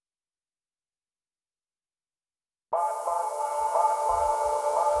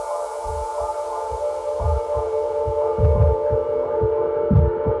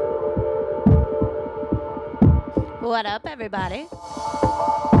What up, everybody?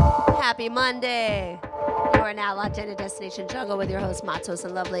 Happy Monday. You are now locked into Destination Jungle with your host, Matos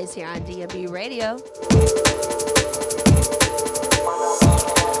and Lovelace, here on DMB Radio.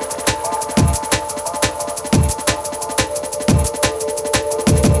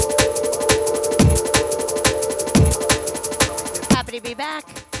 Happy to be back.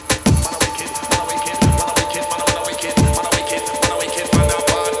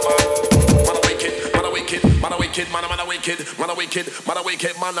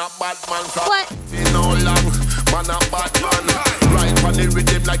 Man a bad man from what? No long, man a bad man. Right on the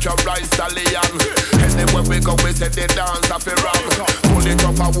rhythm like your rice stallion. Anywhere we go, we say the dance of a ram. Fully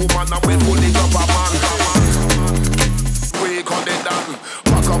drop a woman and we fully drop a man. We call it down.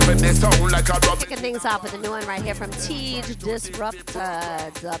 Back up in the sound like a rubber. Kicking things off with a new one right here from Teej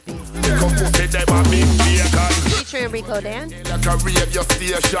Disruptor Duppy. Come put it them a big bacon. Featuring Rico Dan. Like a radio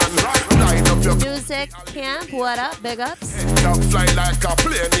station. Line up your Music Camp, what up? Big ups. top fly like a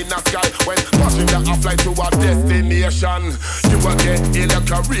plane in the sky. When passenger a fly to a destination, you will get in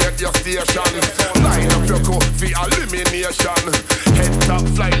like a radio station. Line up your crew for elimination. Head top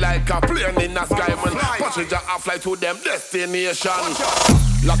fly like a plane in the sky. When passenger a fly to them destination.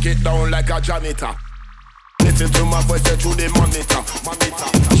 Lock it down like a janitor. Listen to my voice through the monitor.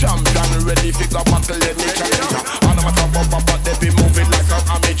 Champion ready for the battle, let me challenge. All of my top up, but they be moving like some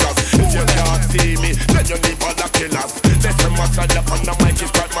amateurs. If you can't see me, then you need other killers. Listen, my side up on the mic is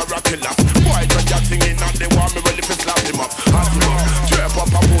quite miraculous. Boy, when you're singing and they want me ready to slap him up. Hot him up, drip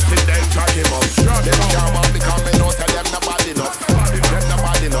up and boost it, then track him up. Them can't want because me know tell them not bad enough. Them not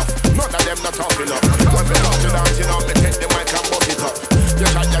bad enough, none of them not tough enough. When we come to dance, you know, me take the mic and bust it up. You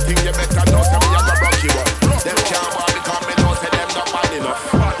try your thing, you better know, so me I go rock you up. Them can't want because me know say them not bad enough.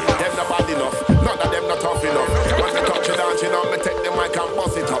 Them not bad enough, none of them not tough enough. When we touch you dance, you know, me take the mic and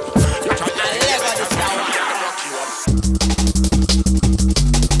bust it up. You try your thing, you better know, so me I go rock you up.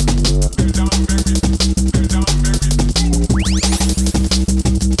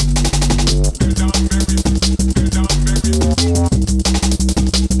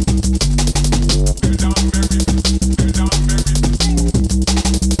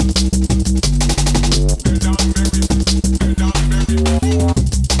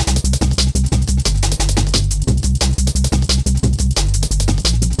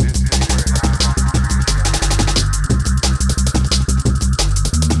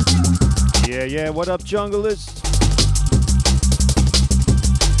 Yeah, what up, junglers?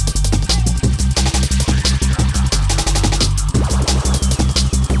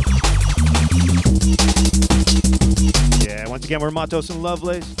 Yeah, once again, we're Matos and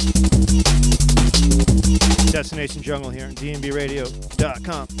Lovelace. Destination Jungle here on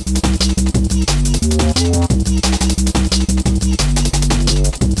dnbradio.com.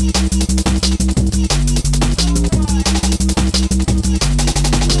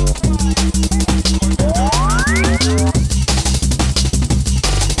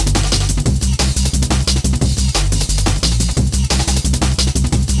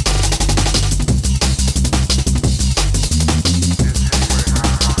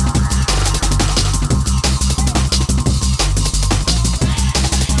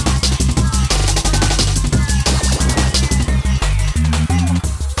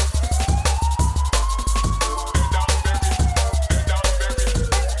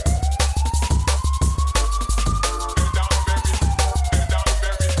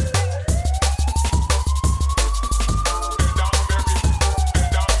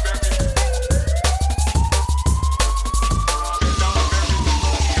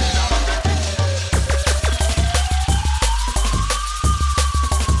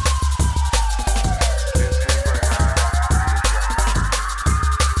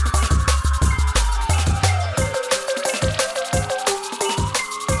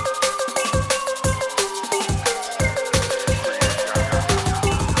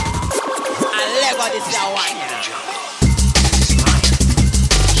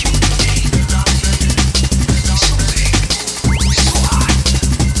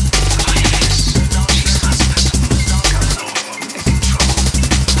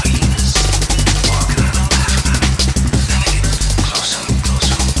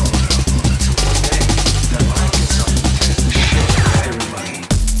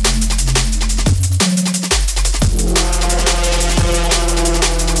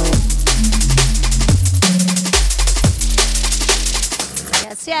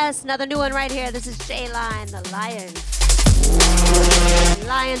 Another new one right here. This is J-Line, the Lion.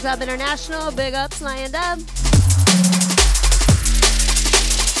 Lion Dub International. Big ups, Lion Dub.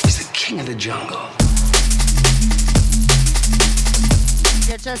 He's the king of the jungle.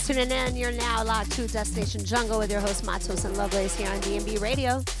 Just tuning in, you're now locked to Destination Jungle with your host Matos and Lovelace here on DMB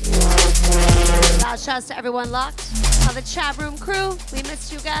Radio. Loud shouts to everyone locked on the chat room crew. We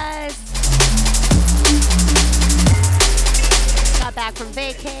missed you guys. Got back from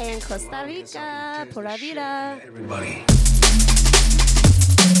vacay in Costa Rica. Pura vida. Everybody.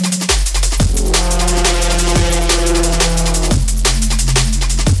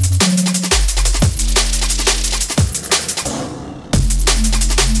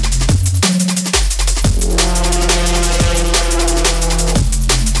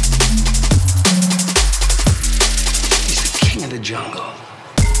 Jungle.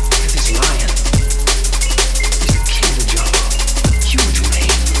 If this lion, he's the king of the jungle. Huge rain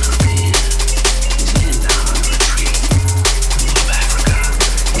up here. He's laying down under a tree in the middle of Africa.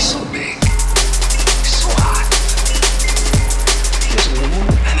 He's so big. He's so hot. He doesn't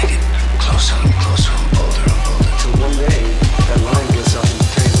move, and they get closer and closer and bolder, till one day that lion gets up and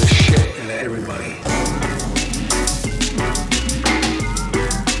takes the shit into everybody.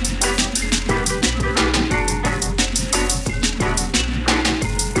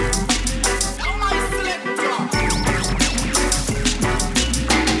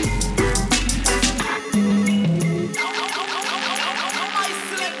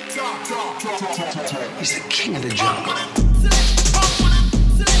 He's the king of the jungle.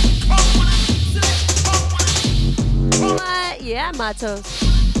 What? Yeah, Matos.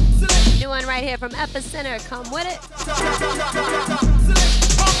 New one right here from Epicenter. Come with it.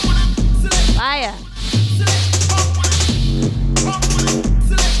 Fire.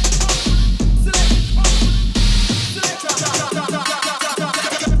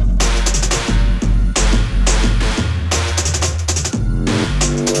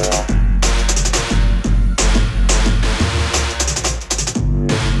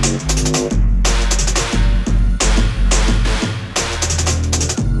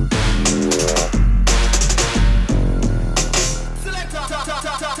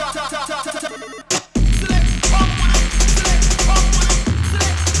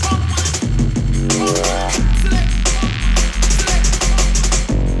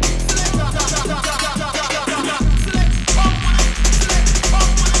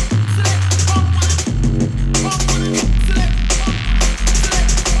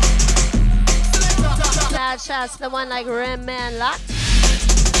 Shouts to the one like Rim Man Locked.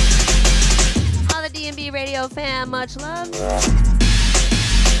 All the DMB Radio fam, much love.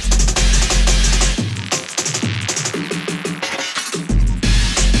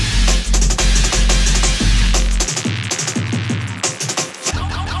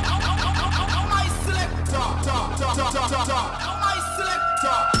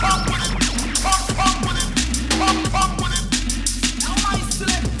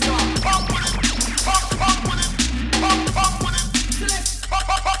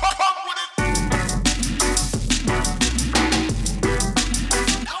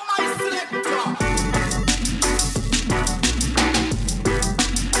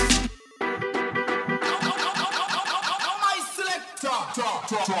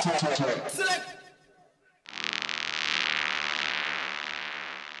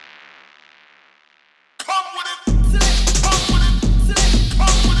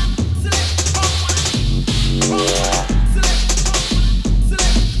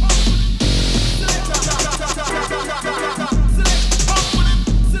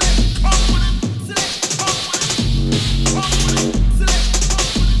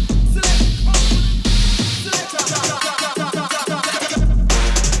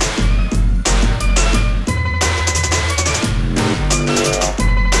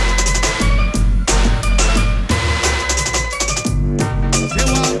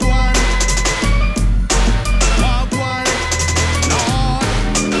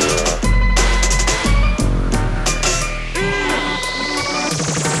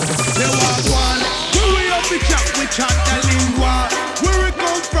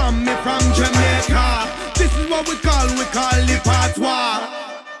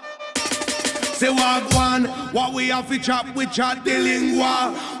 We chat the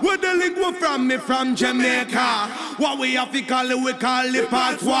lingua. Where the lingua from me from Jamaica. What we have to call it, we call it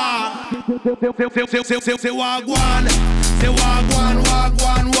patois. Say wagwan. Say wagwan,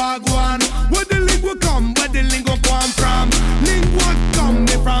 wagwan, wagwan. Where the lingua come, where the lingua come from. Lingua come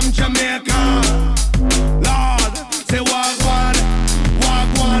me from Jamaica. Lord, say wagwan,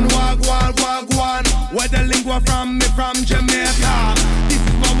 wagwan, wagwan, wagwan. Where the lingua from me from Jamaica. This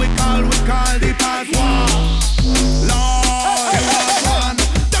is what we call the patois. Lord,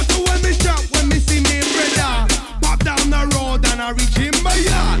 that's when me drop, when me see me brother. Pop down the road and I reach in my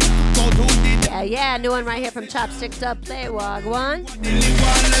yard. Go to the Yeah, Yeah, new one right here from Chopsticks Up. Play Wagwan.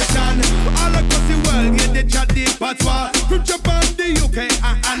 All across the world, get the chat deep patois. From Japan, the UK,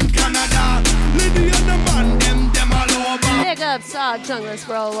 and Canada. Lady and the man, them all over. Big ups all junglers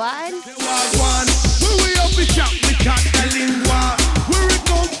worldwide. Wagwan, where we up we chat the lingua. Where it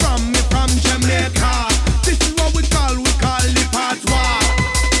come from, me from Jamaica. This is what we call the patois.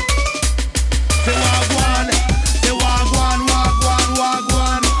 Say wagwan, wagwan.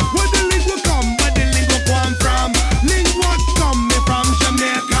 Where the lingua come, where the lingua come from? Lingua come me from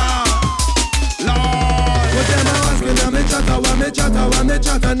Jamaica. Lord, what them a asking when me chatter,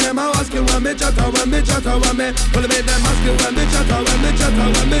 and them a asking when me chatter, when me. Well, me them asking when me chatter, and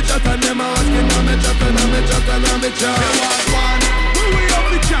them a asking when me chatter. Say wagwan, where we up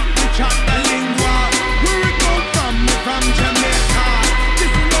we chat the lingua. Where it come from? Me from Jamaica. This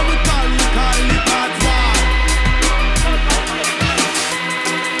is what we call the patois.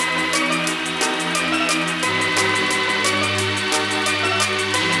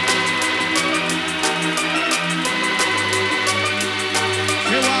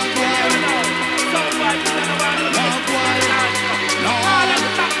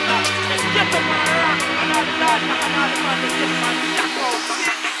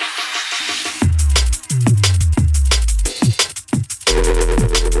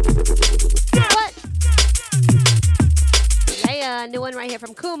 What? Yeah, new one right here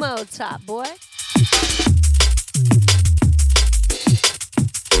from Kumo, Top Boy.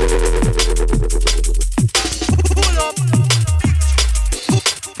 Pull up.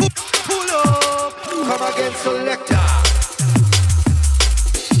 Come again, selector.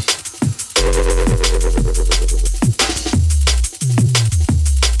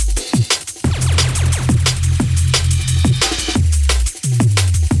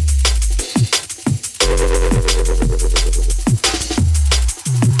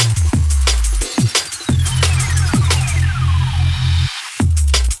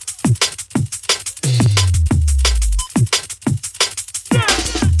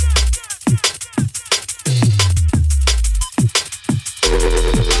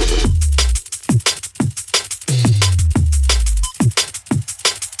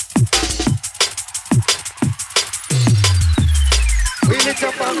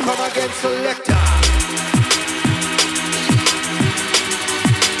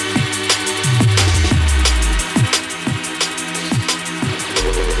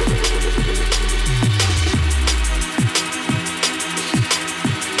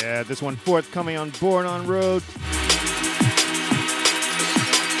 This one forthcoming on Born on Road.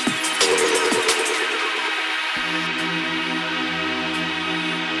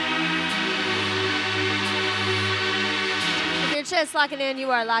 If you're just locking in,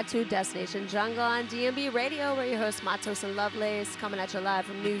 you are locked to Destination Jungle on DMB Radio. We're your hosts, Matos and Lovelace, coming at you live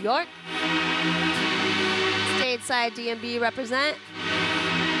from New York. Stateside DMB represent.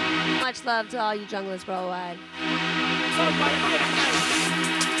 Much love to all you junglers worldwide.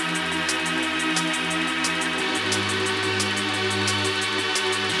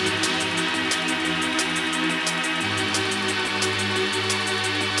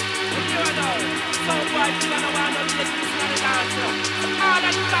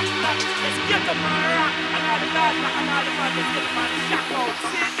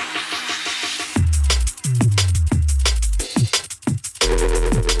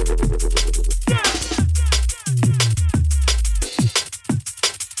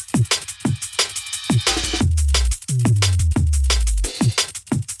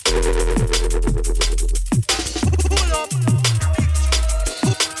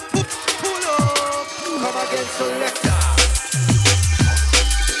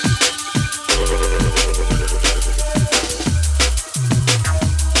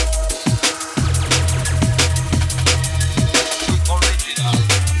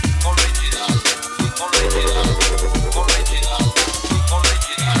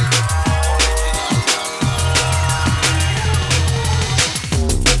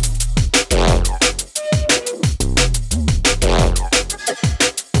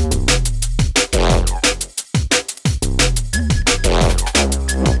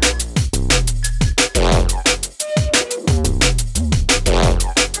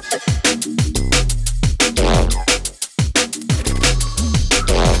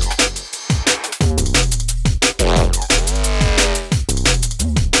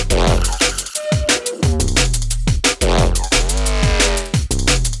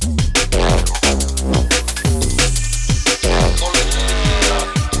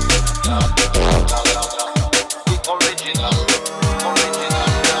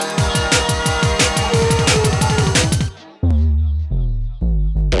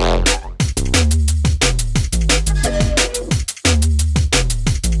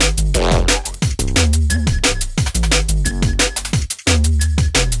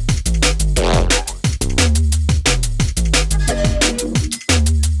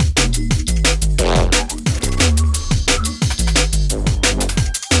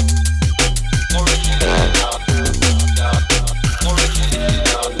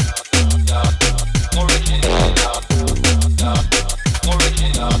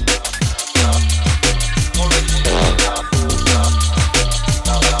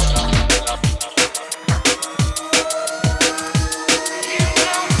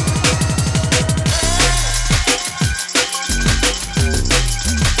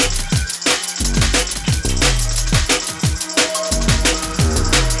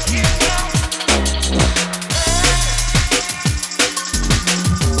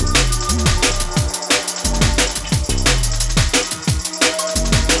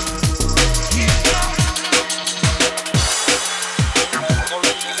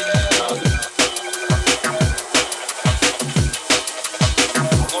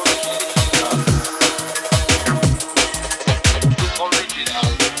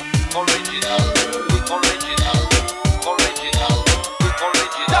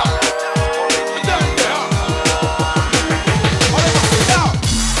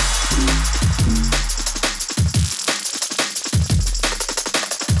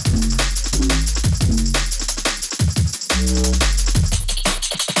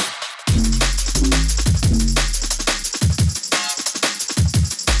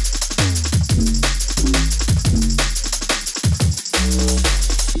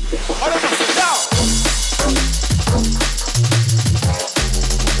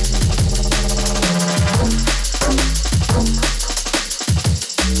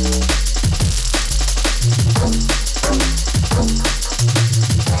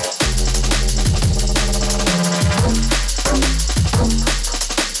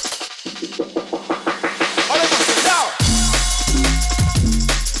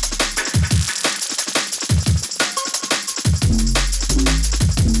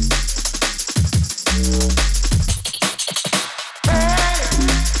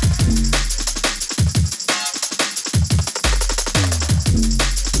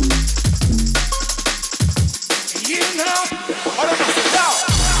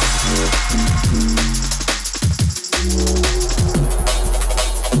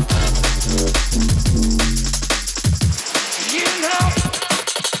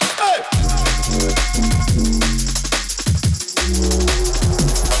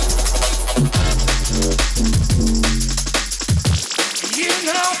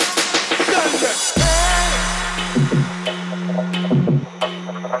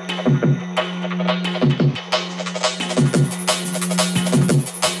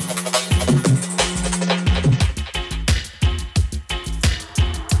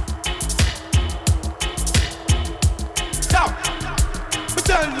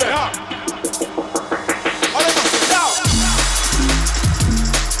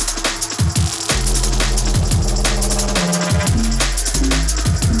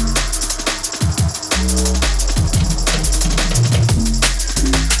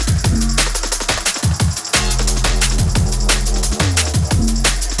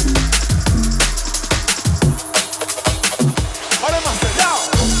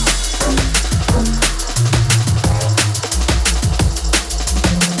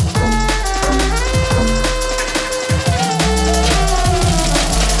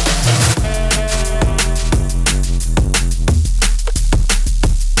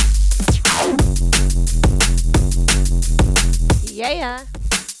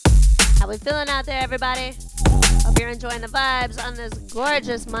 How we feeling out there, everybody? Hope you're enjoying the vibes on this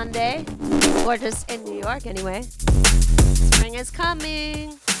gorgeous Monday. Gorgeous in New York, anyway. Spring is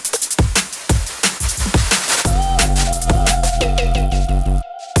coming.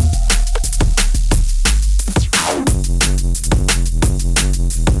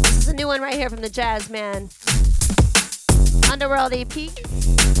 This is a new one right here from the Jazz Man. Underworld EP.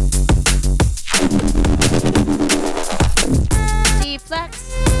 D-Flex.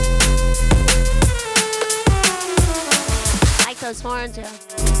 Like those horns, yeah.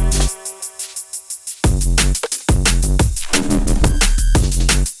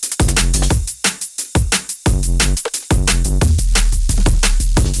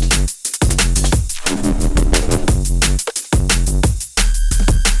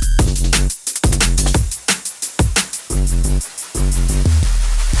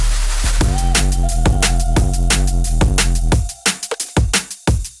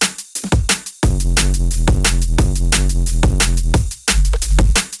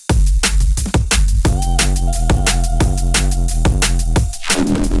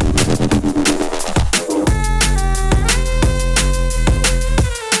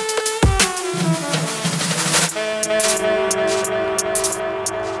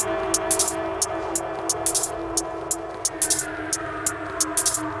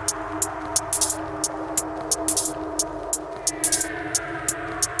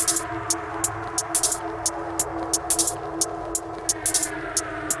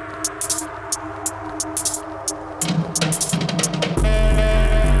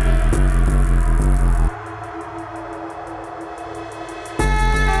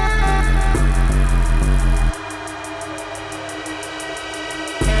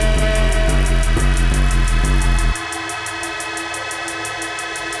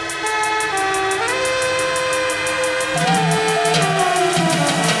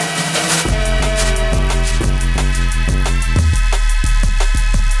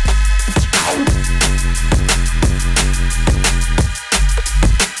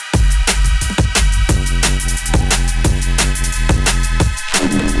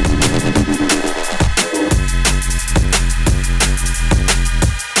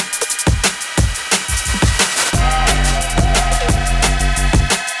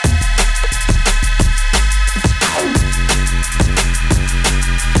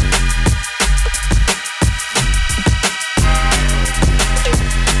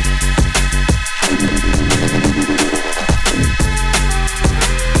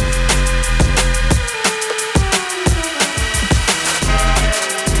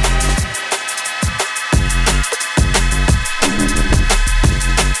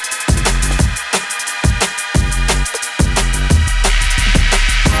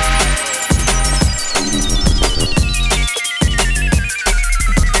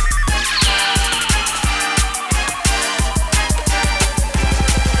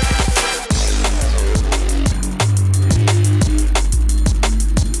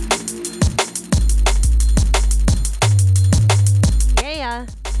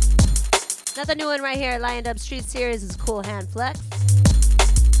 Lined Up Street Series is Cool Hand Flex.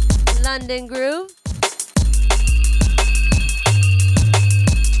 London Groove.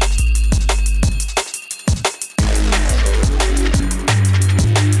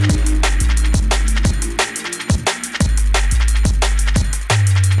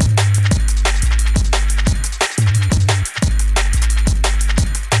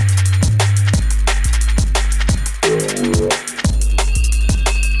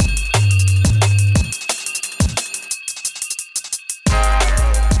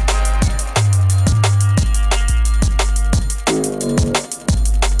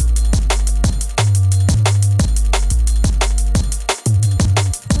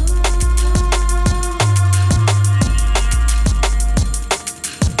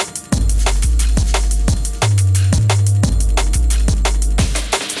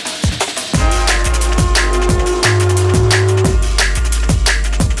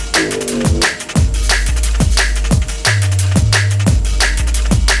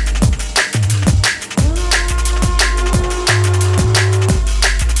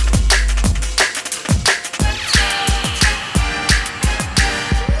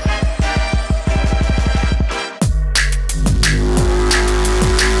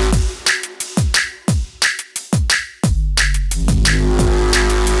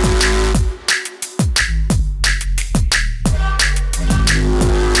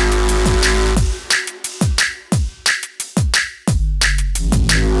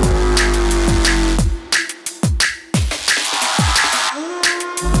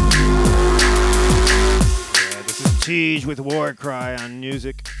 Siege with War Cry on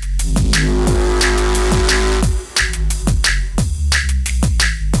music.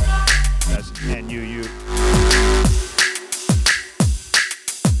 That's NUU.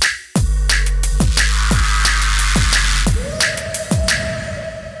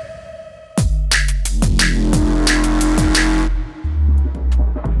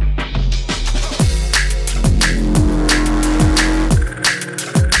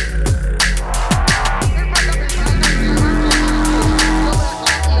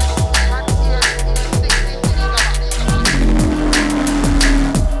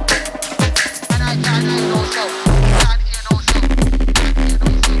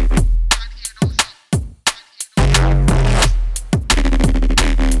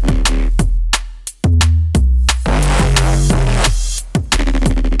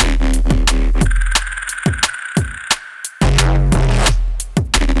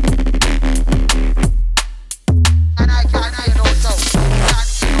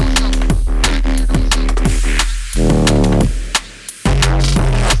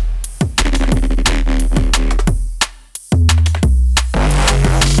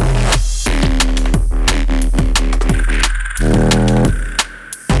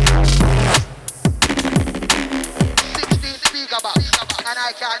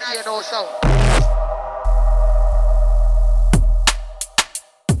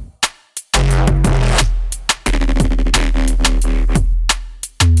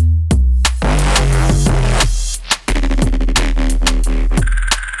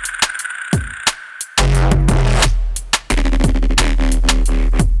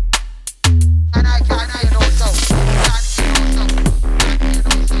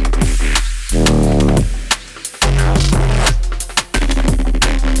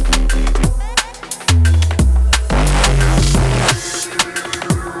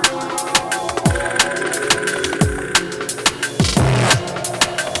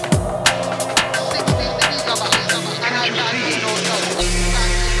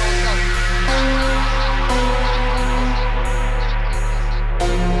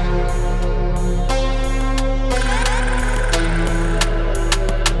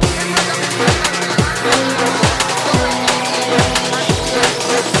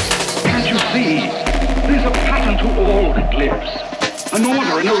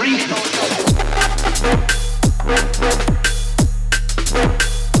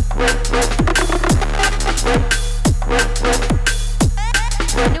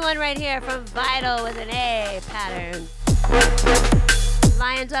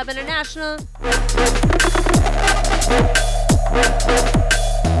 International.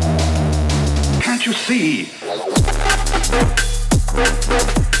 Can't you see?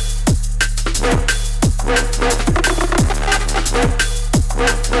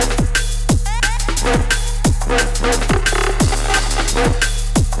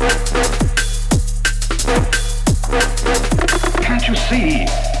 Can't you see?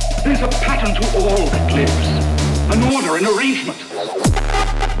 There's a pattern to all that lives. An order, an arrangement.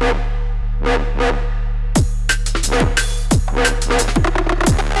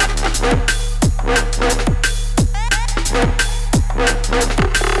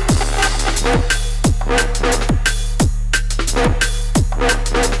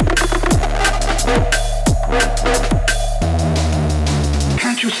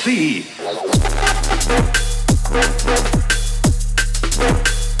 Can't you see?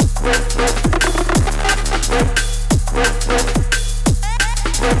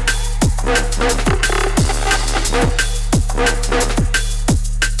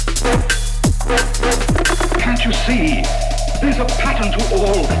 Can't you see? There's a pattern to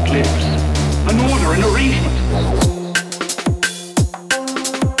all that lives. An order, an arrangement.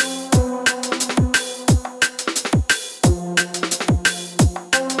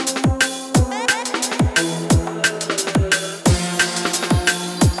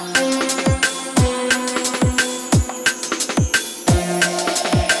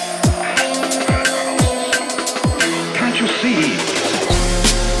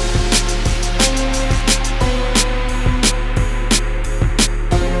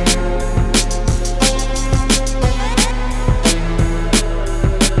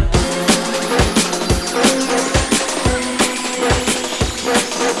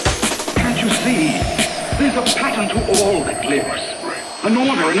 An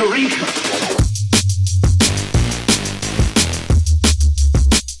order, an arrangement.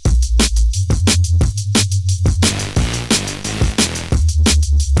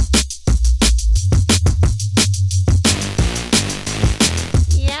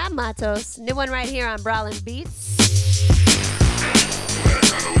 Yeah, Matos. New one right here on Brawlin' Beats. He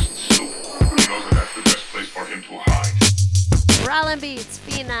knows that's the best place for him to hide. Rollin' Beats,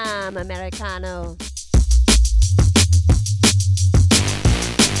 Phenom, Americano.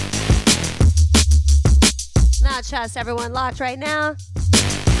 Now, trust everyone locked right now.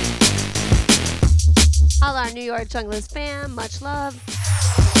 All our New York Junglers fam, much love.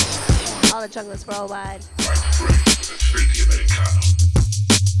 All the Junglers worldwide.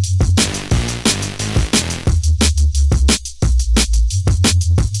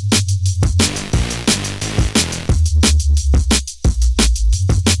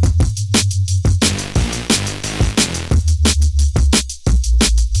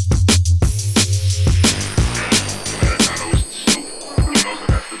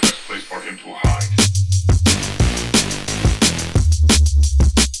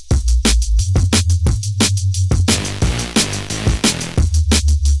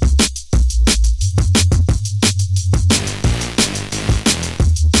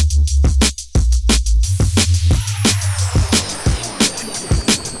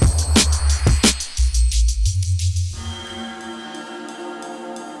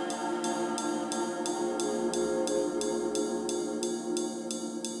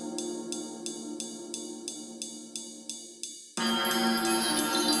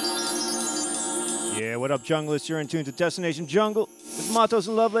 What up, Junglers? You're in tune to Destination Jungle with Matos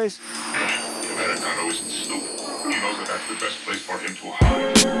and Lovelace. Americano isn't stupid. He knows that that's the best place for him to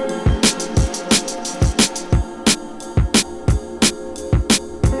hide.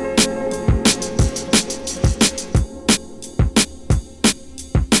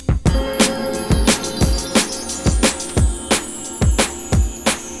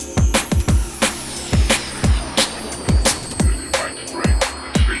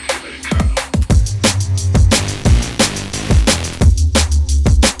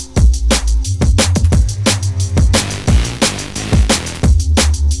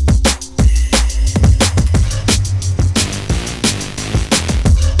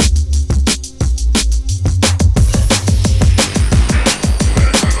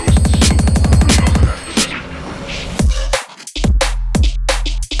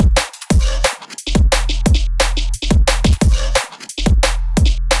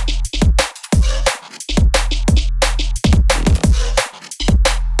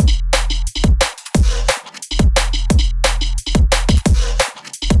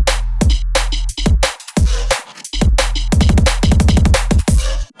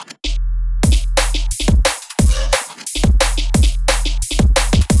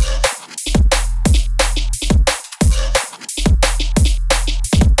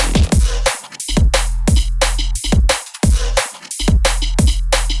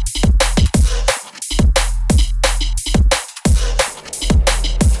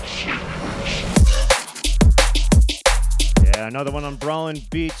 Another one on Brawlin'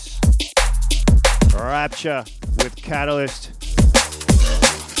 Beats. Rapture with Catalyst.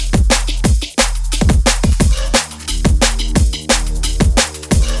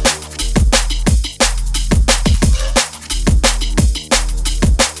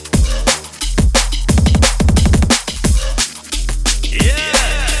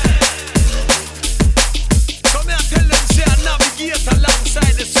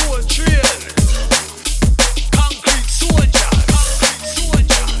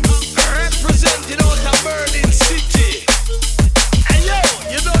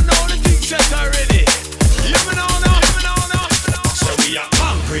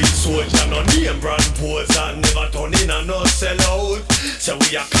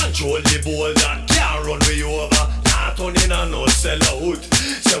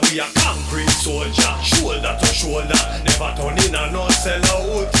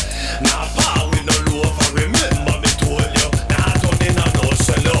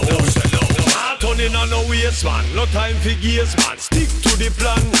 No time for gears, man. Stick to the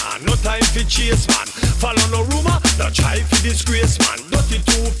plan, nah. No time for chase, man. Follow no rumor, no try for disgrace, man. Dirty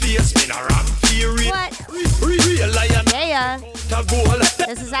two-face, in a wrong theory. What? Real lion. Yeah.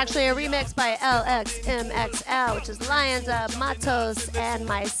 This is actually a remix by LXMXL, which is Lions of Matos and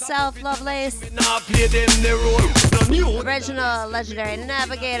myself, Lovelace. Original legendary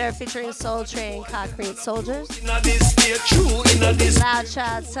navigator featuring Soul Train Concrete Soldiers. Loud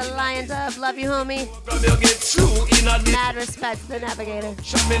shouts to Lions of, love you, homie. Mad respect to the navigator.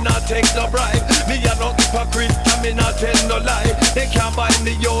 Me not take no bribe. Me a no hypocrite, me not tell no lie. They can't buy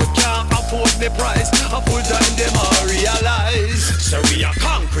me out, can't afford the price. A full time them all realize. So we a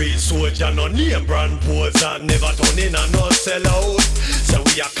concrete soldier, no name brand poser, never turn in and no sell out. So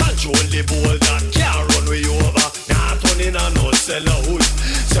we a control the ball that can't run we over, not turn in and no sell out.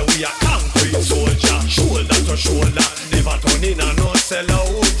 So we a concrete soldier, shoulder to shoulder, never turn in and no sell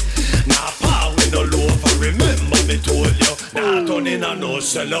out. Now power we no low for remember me told you. Nah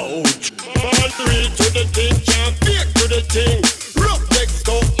sell out. Man, real to the thing, can't fake to the thing. Rough neck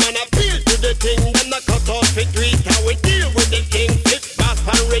scope, man, I feel to the thing. Then I cut off it, tweet how we deal with the thing. Fit fast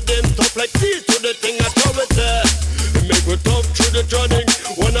and rhythm, tough like feel to the thing. I throw it there. Make me tough through the turning.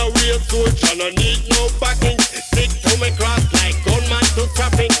 When I real soldier, I need no backing. Stick to me cross like gunman to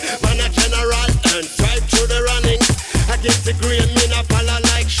trapping. Man a general and drive through the running. Against the green, me na follow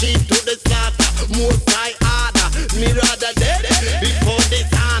like sheep to the slaughter. Most high order, me rather dead before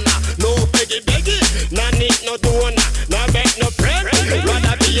dishonor. No beggy, nah need no donor, nah beg no friend.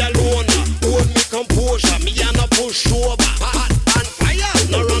 Rather be alone, hold me composure. Me a no push over, hot and fire,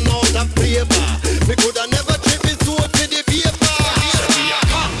 no run out of flavor. Me coulda never trip his soul to the paper. So me a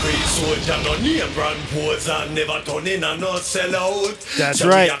concrete soldier, no name brand poser, never turn in and no sell out. That's so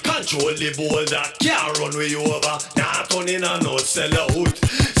right. Me a control the ball that can't run way over, nah turn in and no sell out.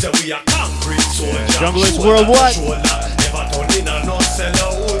 So we a concrete soldier, Jungle is worldwide. Never turn in and no sell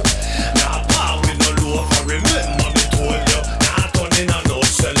out. Nah power we no low for remember me told you, nah turn in and no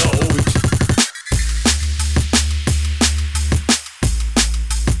sell out.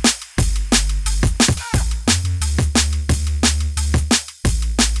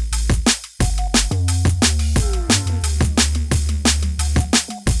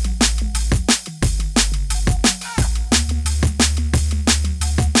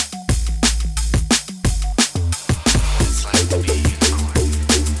 It's like to be unicorn.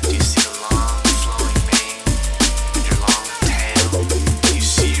 Do you see the long flowing mane and your long tail? Do you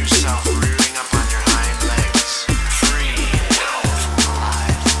see yourself rearing up on your hind legs, free and powerful and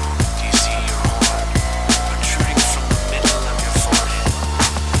alive? Do you see your horn protruding from the middle of your forehead,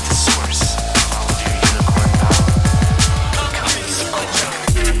 the source of all of your unicorn power, becoming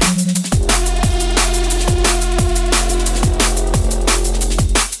unicorn?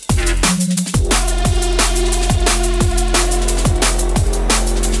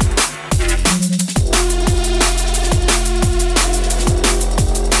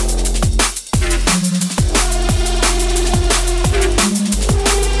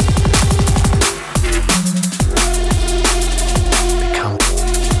 Become.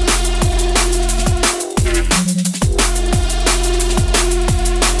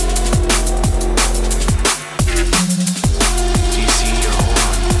 Do you see your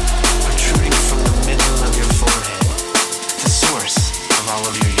horn protruding from the middle of your forehead, the source of all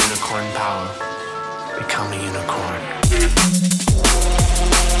of your unicorn power? Become a unicorn.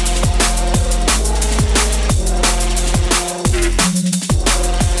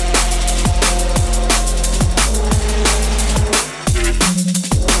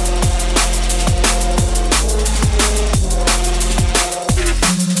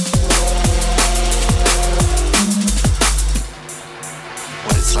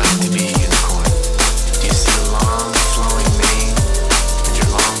 What it's like to be a unicorn. Do you see the long flowing mane and your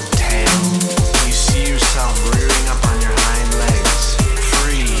long tail? Do you see yourself rearing up on your hind legs,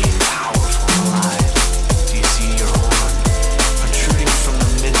 free and powerful and alive? Do you see your horn protruding from the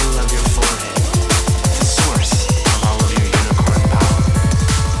middle of your forehead, the source of all of your unicorn power?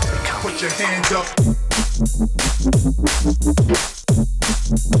 Become Put your hands up.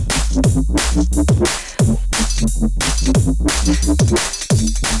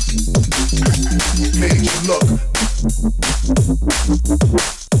 Made you look.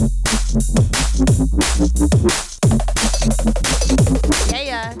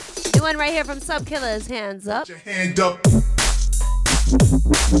 Yeah. New one right here from Sub Killers. Hands up. Put your hand up.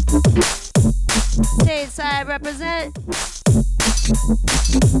 Stateside represent.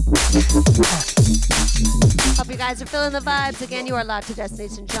 Hope you guys are feeling the vibes. Again, you are locked to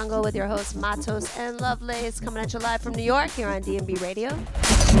Destination Jungle with your hosts Matos and Lovelace, coming at you live from New York here on DMB Radio.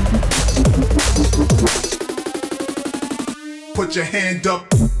 Put your hand up.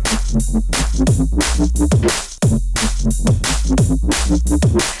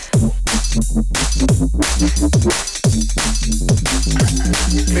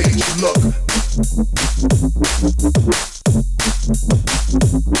 Made you look.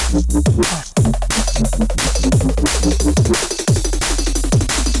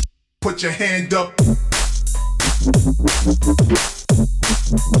 Put your hand up.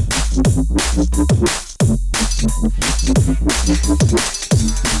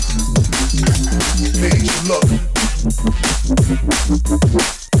 Made you look.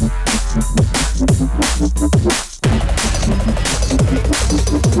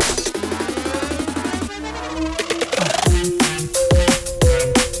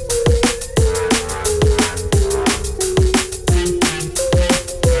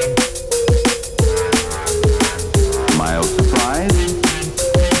 Mild surprise.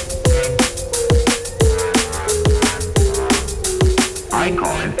 I call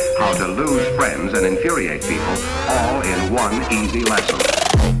how to lose friends and infuriate people, all in one easy lesson.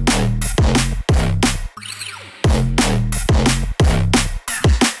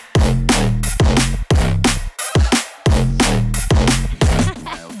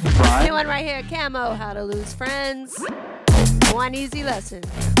 New one right here, Camo, how to lose friends. One easy lesson.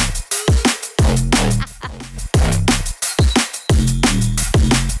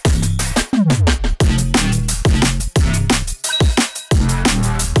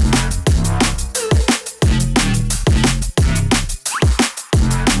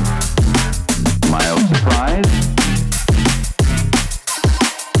 Mild surprise.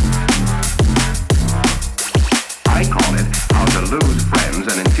 I call it how to lose friends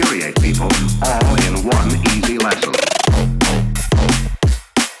and infuriate people, all in one easy lesson.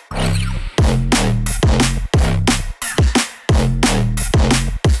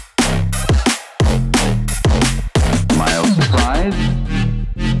 Mild surprise.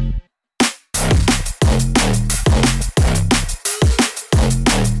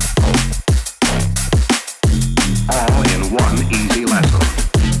 All in one easy lesson.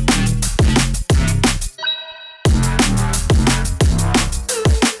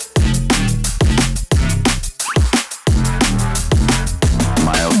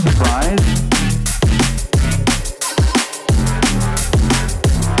 Mild surprise.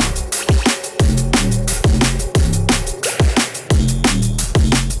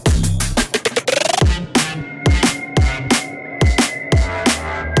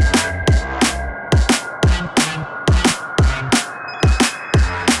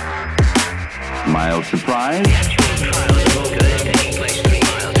 Mild surprise.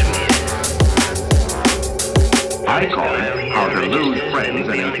 I call it how to lose friends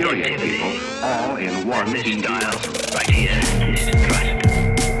and infuriate people, all in one easy lesson. Right here is trust.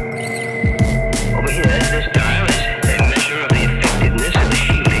 Over here, this dial is a measure of the effectiveness of the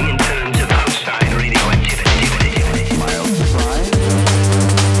shielding in terms of outside radioactivity. Mild surprise.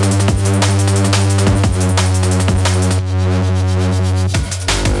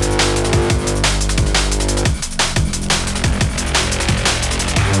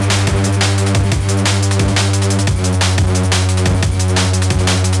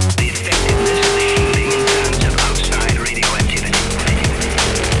 The effectiveness of the shielding in terms of outside radioactivity.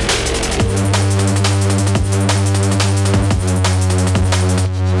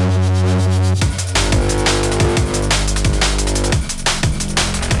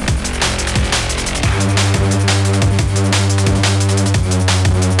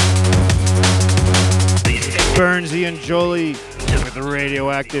 Burnsy and Jolie with the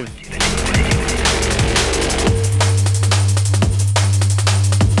radioactive.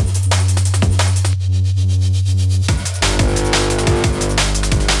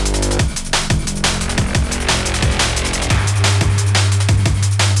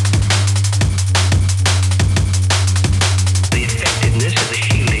 The effectiveness of the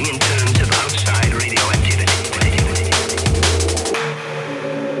shielding in terms of outside radioactivity.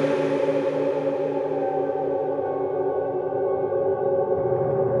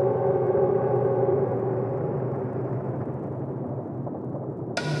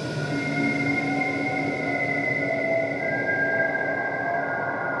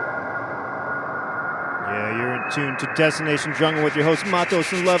 Yeah, you're in tune to Destination Jungle with your host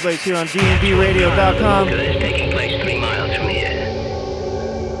Matos and Lovelace here on dnbradio.com. Is taking place 3 miles from here.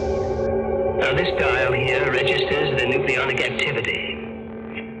 Now this dial here registers the nucleonic activity.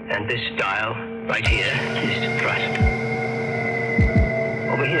 And this dial right here is thrust.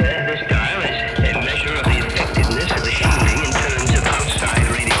 Over here, this dial is a measure of the effectiveness of the shielding in terms of outside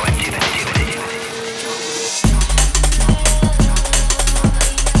radioactivity.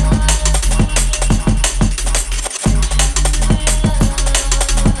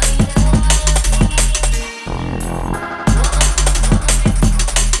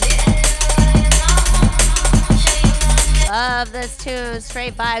 Love this tune.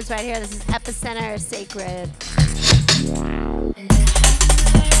 Straight vibes right here. This is Epicenter Sacred.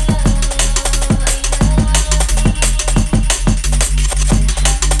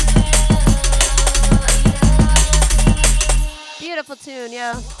 Beautiful tune,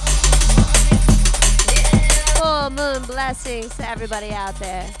 yo. Full moon blessings to everybody out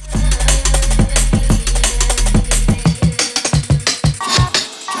there.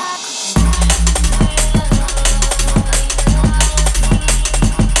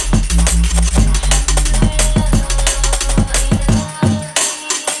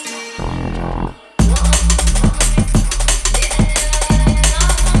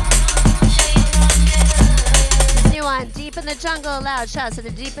 Deep in the jungle, loud shots to the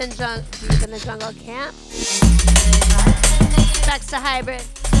deep in the jungle camp. Specs to hybrid.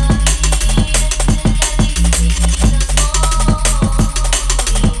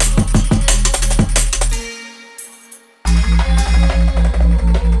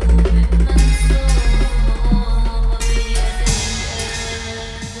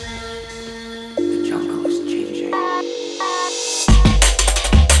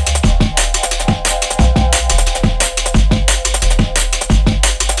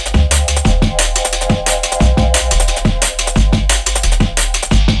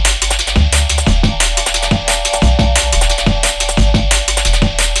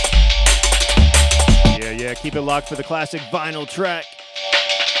 Keep it locked for the classic vinyl track.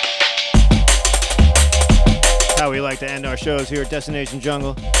 How we like to end our shows here at Destination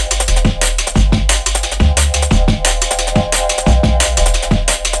Jungle.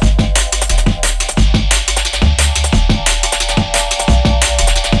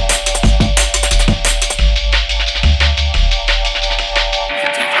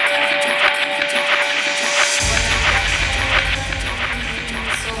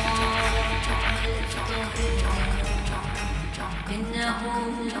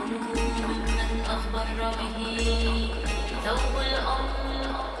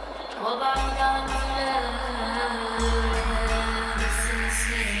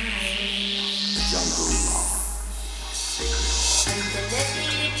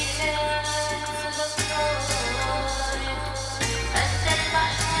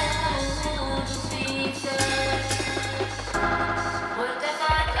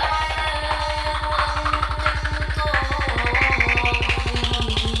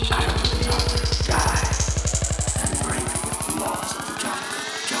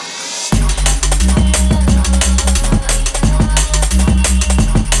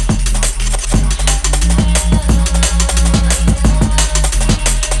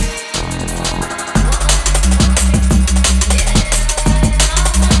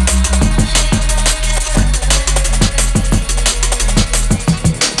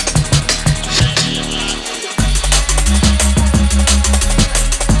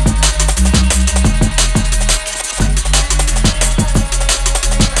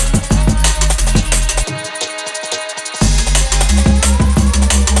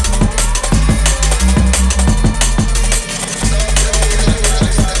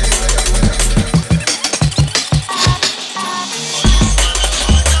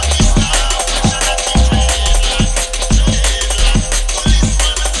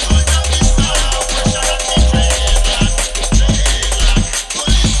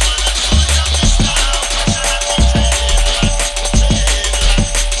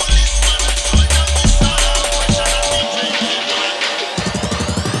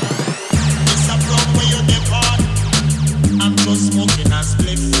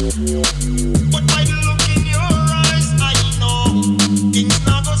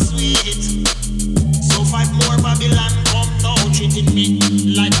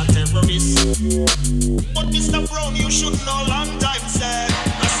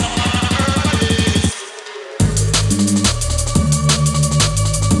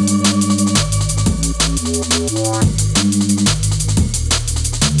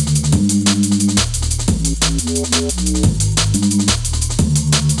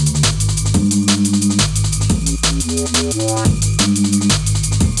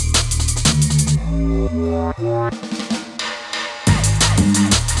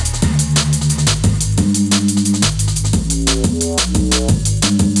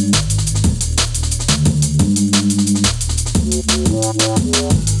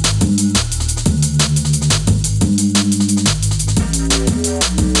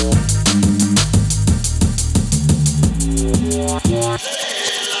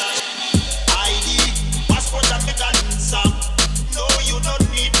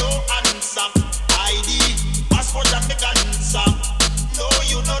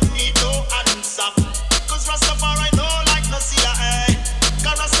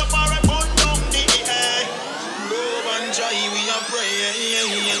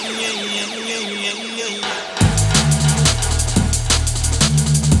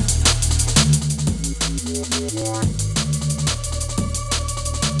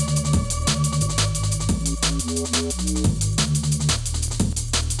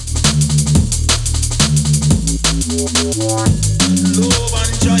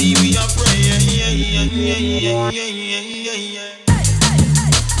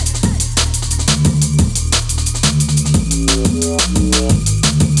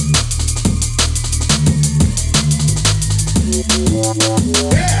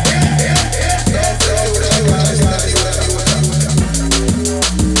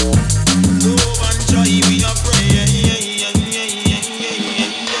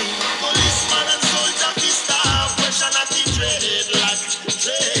 Policeman and soldier,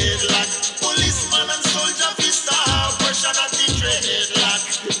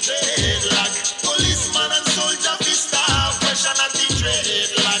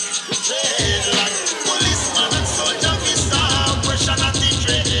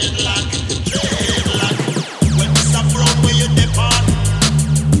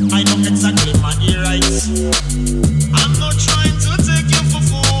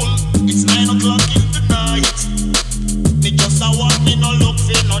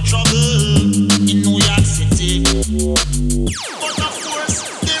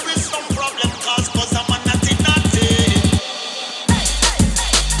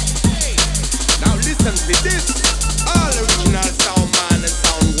 for this. All original sound man and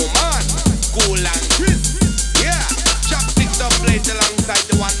sound woman. Cool and crisp. Yeah. Chuck picked up plate alongside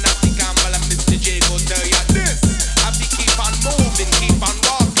the one that the Campbell and Mr. J go tell you this. Have to keep on moving, keep on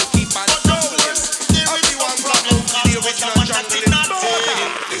walking, keep on strolling. Everyone got moved to the original jungle is border.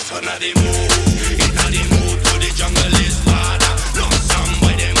 This one of the move. It a the move to the jungle is harder. No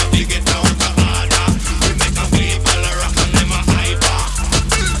somebody them have to get out of order. We make a people rock and them a hyper.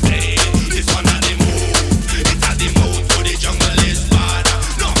 Hey, this one of the move. It a the move to the jungle is harder.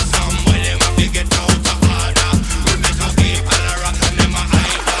 No somebody them have to get out of order. We make a people rock and them a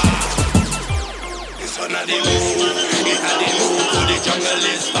hyper. This one of the move. It a the move to the jungle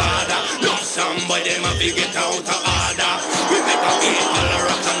is harder. No somebody them have to get out of order. We make a people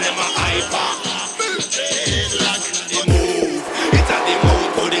rock and them a hyper. The move. It a the move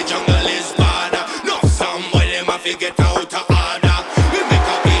to the jungle is harder. No somebody them have to get out of order. We make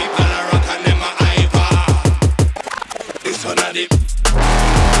a people rock and them a hyper. This one of the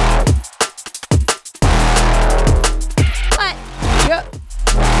What? Yep.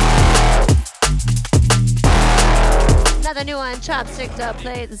 Another new one, Chopstick to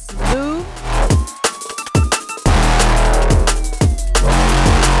play. This is Move.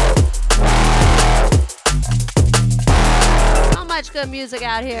 So much good music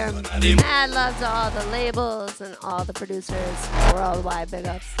out here. Mad love to all the labels and all the producers. Worldwide big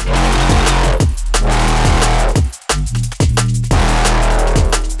ups.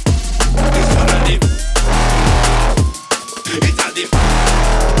 This one of the It a the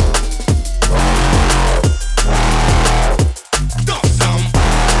No some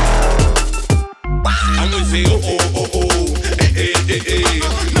And we say oh oh oh oh eh eh eh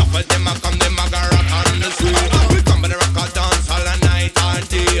eh. Enough of them a come them a go rock on the street. We come and rock a dance all a night and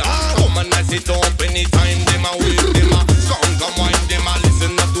day. Come and I sit up anytime them a wave them a come come wine them a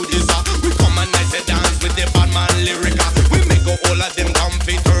listen up to this. We come and I say dance with the bad man lyric. We make all of them come fi turn and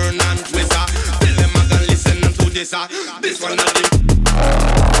twist. Tell them a go listen to this. This one of the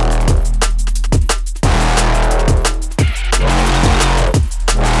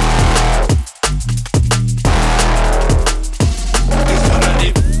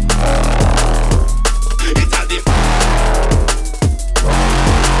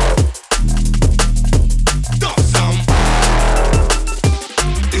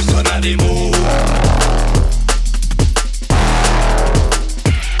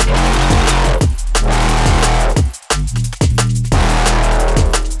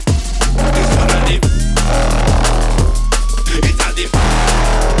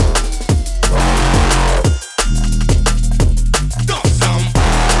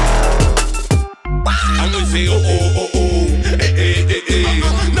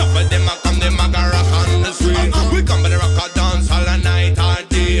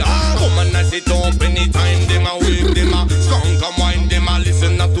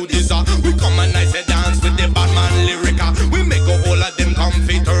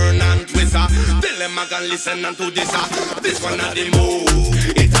listen to this. This one of the move.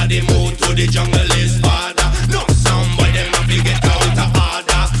 It a the move to the jungle is harder. No somebody them have to get out of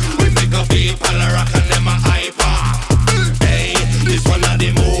order. We make a people rock and them a hyper. Hey, this one of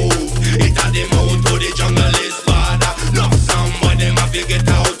the move. It a the move to the jungle is harder. No somebody them have to get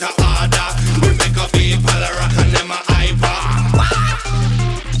out of order. We make a people rock and them a hyper.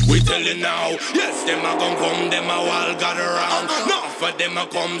 We tell you now, yes, them a gon' come, them a all gather round. No for them a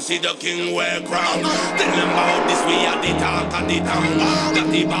come see the king wear crown. Tell them about this, we are the talk of the town.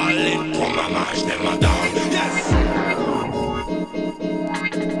 Got the ball in, come and mash them a down. Yes.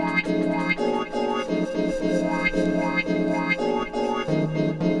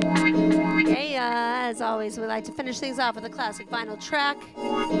 As always, we like to finish things off with a classic vinyl track.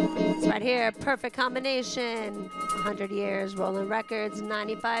 It's right here, Perfect Combination. 100 years, Rolling Records,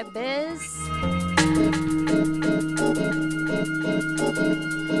 95 Biz.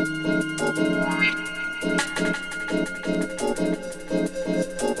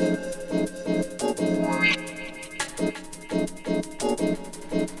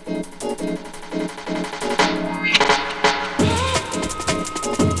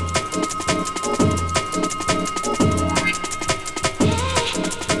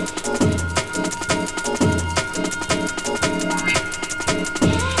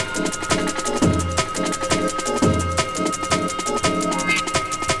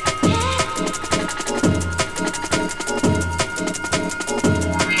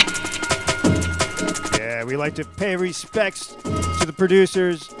 like to pay respects to the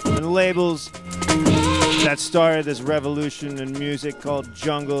producers and the labels that started this revolution in music called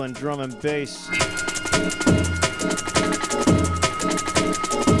jungle and drum and bass.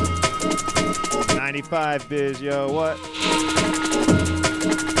 95 biz, yo, what?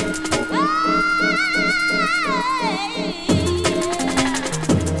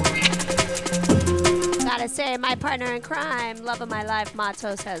 Gotta say, my partner in crime, love of my life,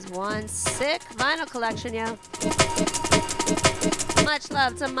 Matos, has one sick vinyl collection, yo. Much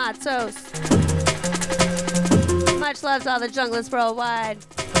love to Matos. Much love to all the junglers worldwide.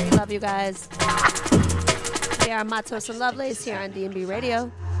 We love you guys. We are Matos and Lovelace here on D&B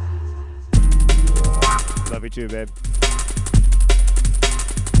Radio. Love you too, babe.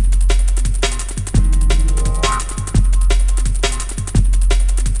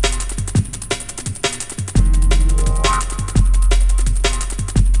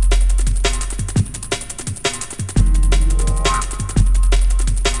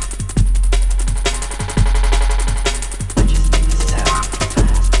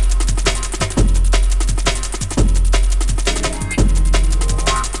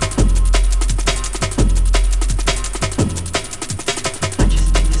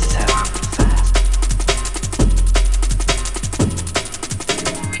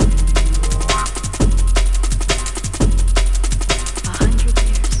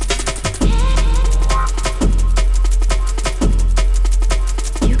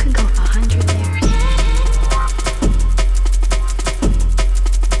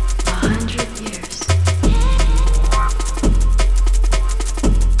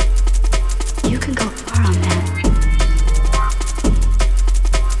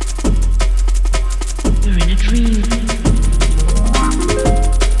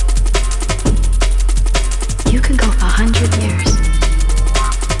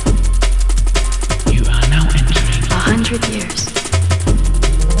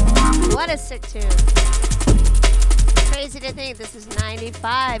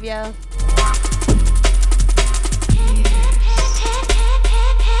 Yo.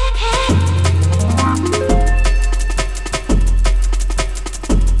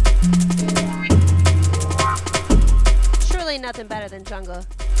 Surely nothing better than jungle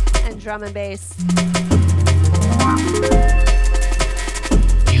and drum and bass.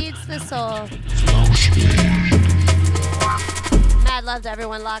 Feeds the soul. Mad love to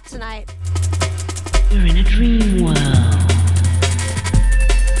everyone locked tonight. You're in a dream world.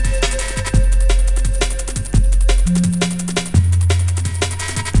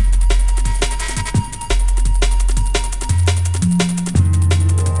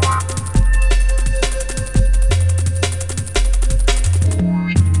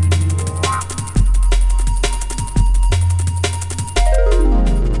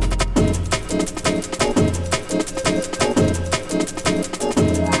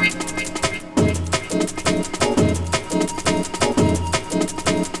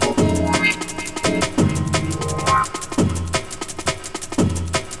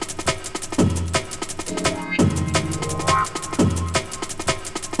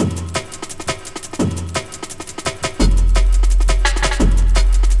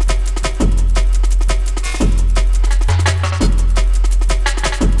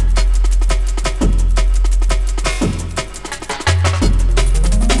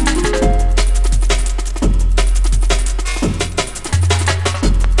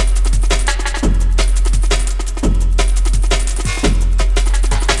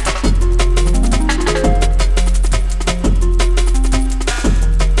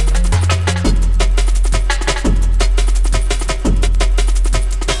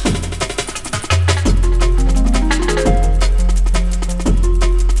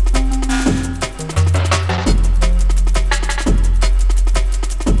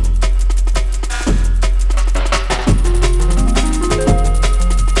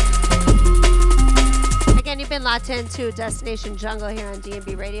 Locked into Destination Jungle here on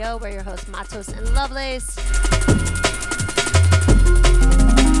D&B Radio. We're your hosts, Matos and Lovelace.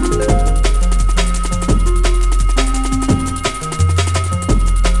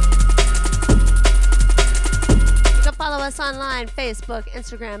 You can follow us online, Facebook,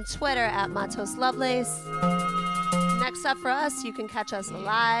 Instagram, Twitter at Matos Lovelace. Next up for us, you can catch us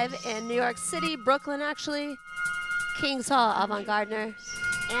live in New York City, Brooklyn actually, Kings Hall, Avant-Gardner,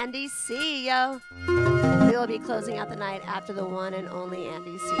 Andy C, yo. We will be closing out the night after the one and only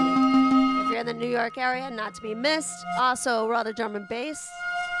Andy C. If you're in the New York area, not to be missed. Also, Raw the Drum and Bass.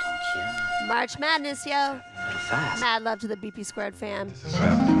 March Madness, yo. Mad love to the BP Squared fam.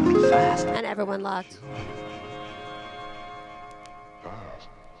 And everyone locked.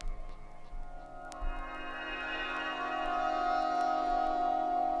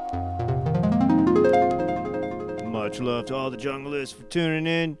 Much love to all the junglers for tuning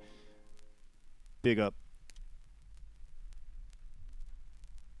in. Big up.